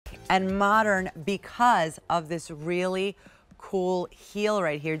and modern because of this really cool heel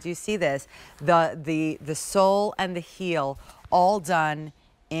right here. Do you see this? The sole and the heel all done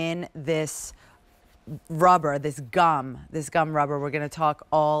in this rubber, this gum rubber. We're going to talk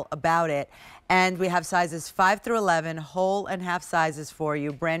all about it. And we have sizes 5 through 11, whole and half sizes for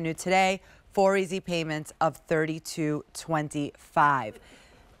you. Brand new today, 4 easy payments of $32.25.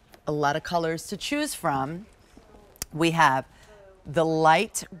 A lot of colors to choose from. We have the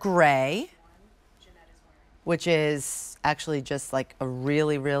light gray, which is actually just like a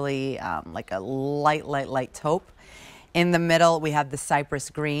really, like a light taupe. In the middle, we have the cypress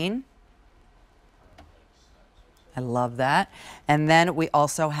green. I love that. And then we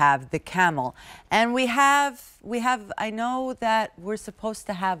also have the camel. And we have, I know that we're supposed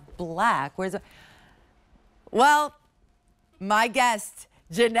to have black. Well, my guest,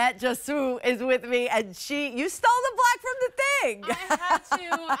 Jeanette Josu, is with me, and you stole the black from the thing. I had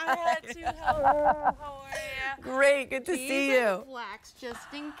to. Hello, how are you? Great, good to see you. These are blacks,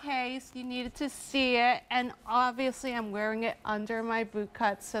 just in case you needed to see it. And obviously, I'm wearing it under my boot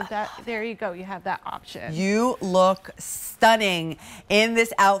cut, so that there you go. You have that option. You look stunning in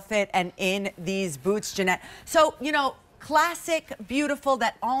this outfit and in these boots, Jeanette. So, you know, classic, beautiful,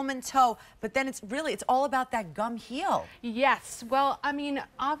 that almond toe, but then it's all about that gum heel. Yes, well, I mean,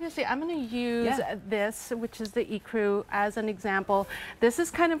 obviously I'm going to use this, which is the ecru, as an example. This is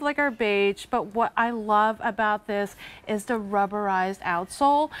kind of like our beige, but what I love about this is the rubberized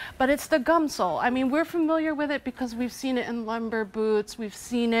outsole, but it's the gum sole. I mean, we're familiar with it because we've seen it in lumber boots, we've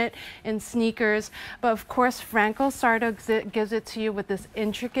seen it in sneakers, but of course Franco Sarto gives it to you with this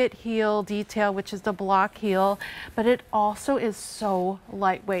intricate heel detail, which is the block heel, but it also is so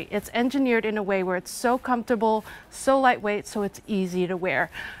lightweight. It's engineered in a way where it's so comfortable, so lightweight, so it's easy to wear.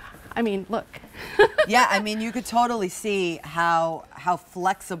 I mean, look. Yeah, I mean, you could totally see how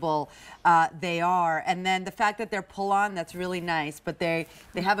flexible they are, and then the fact that they're pull-on, that's really nice. But they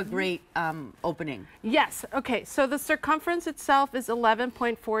have a great opening. Yes. Okay. So the circumference itself is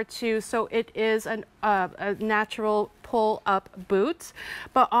 11.42, so it is a natural pull-up boot.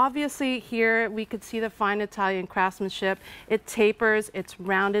 But obviously here we could see the fine Italian craftsmanship. It tapers, it's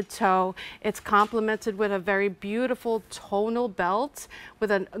rounded toe. It's complemented with a very beautiful tonal belt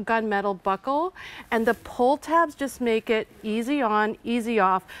with a gunmetal buckle. And the pull tabs just make it easy on, easy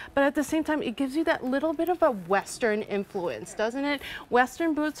off. But at the same time, it gives you that little bit of a Western influence, doesn't it?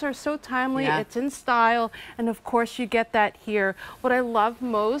 Western boots are so timely, it's in style, and of course you get that here. What I love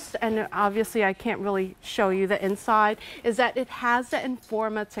most, and obviously I can't really show you the inside, is that it has the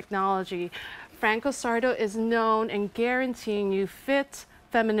Informa technology. Franco Sarto is known and guaranteeing you fit,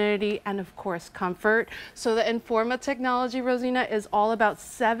 femininity, and of course comfort. So the Informa technology, Rosina, is all about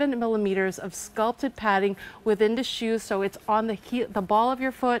 7 millimeters of sculpted padding within the shoe, so it's on the heel, the ball of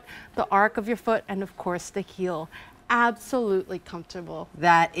your foot, the arc of your foot, and of course the heel. Absolutely comfortable.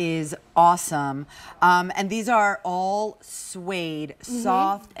 That is awesome. And these are all suede,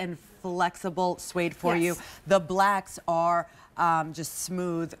 soft and flexible suede for you. The blacks are just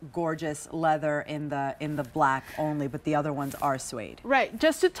smooth, gorgeous leather in the black only, but the other ones are suede. Right.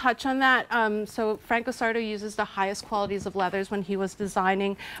 Just to touch on that, so Franco Sarto uses the highest qualities of leathers when he was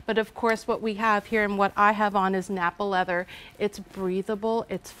designing, but of course what we have here and what I have on is Napa leather. It's breathable,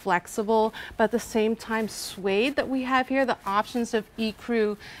 it's flexible, but at the same time suede that we have here, the options of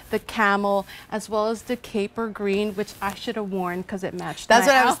ecru, the camel, as well as the caper green, which I should have worn because it matched. That's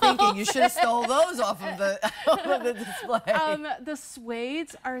what I was thinking. You should have stole those off of the display. The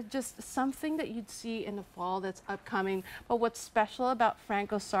suedes are just something that you'd see in the fall that's upcoming. But what's special about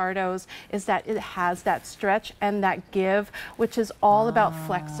Franco Sarto's is that it has that stretch and that give, which is all about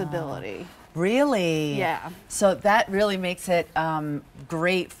flexibility. Really? Yeah. So that really makes it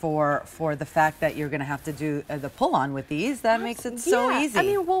great for the fact that you're going to have to do the pull-on with these. That makes it so easy. I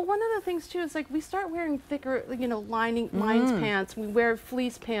mean, well, one of the things too is like we start wearing thicker, you know, lines pants. We wear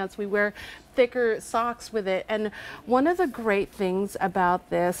fleece pants. We wear thicker socks with it. And one of the great things about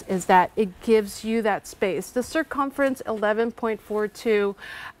this is that it gives you that space. The circumference 11.42.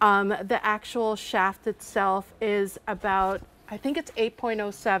 The actual shaft itself is about, I think it's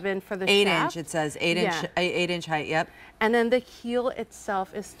 8.07 for the 8 shaft. inch, it says 8 inch height, yep. And then the heel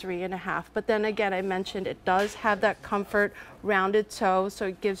itself is 3.5. But then again, I mentioned it does have that comfort rounded toe, so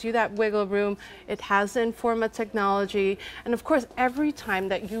it gives you that wiggle room. It has the Informa technology. And of course, every time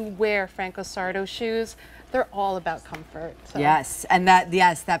that you wear Franco Sarto shoes, they're all about comfort. So. Yes, and that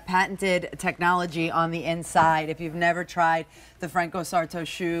patented technology on the inside. If you've never tried the Franco Sarto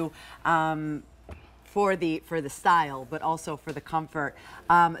shoe, for the style, but also for the comfort.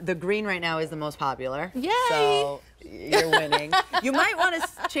 The green right now is the most popular. Yay! So you're winning. You might want to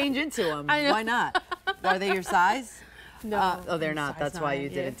change into them. Why not? Are they your size? No. Oh, they're not. That's why you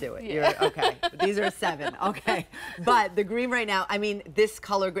didn't do it. Yeah. You're okay. These are a 7. Okay. But the green right now, I mean, this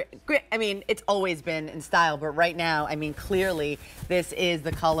color, I mean, it's always been in style, but right now, I mean, clearly this is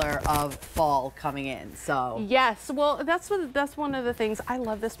the color of fall coming in. So. Yes. Well, that's one of the things. I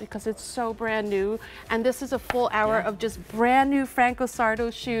love this because it's so brand new. And this is a full hour of just brand new Franco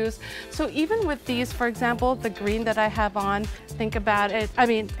Sarto shoes. So even with these, for example, the green that I have on, think about it. I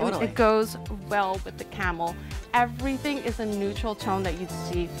mean, totally. it goes well with the camel. Everything is a neutral tone that you'd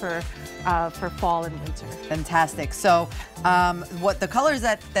see for fall and winter. Fantastic. So, what the colors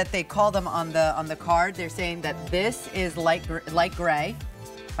that they call them on the card, they're saying that this is light gray.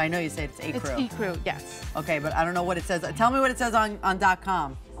 I know you say it's ecru. It's ecru, yes. Okay, but I don't know what it says. Tell me what it says on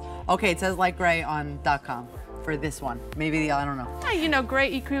 .com. Okay, it says light gray on .com for this one. Maybe I don't know. Yeah, you know,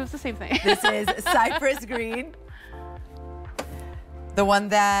 gray ecru is the same thing. This is cypress green. The one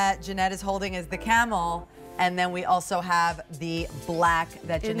that Jeanette is holding is the camel. And then we also have the black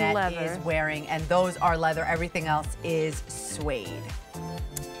that Jeanette is wearing, and those are leather. Everything else is suede.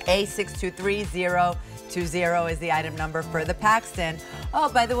 A623020 is the item number for the Paxton. Oh,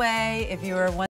 by the way, if you were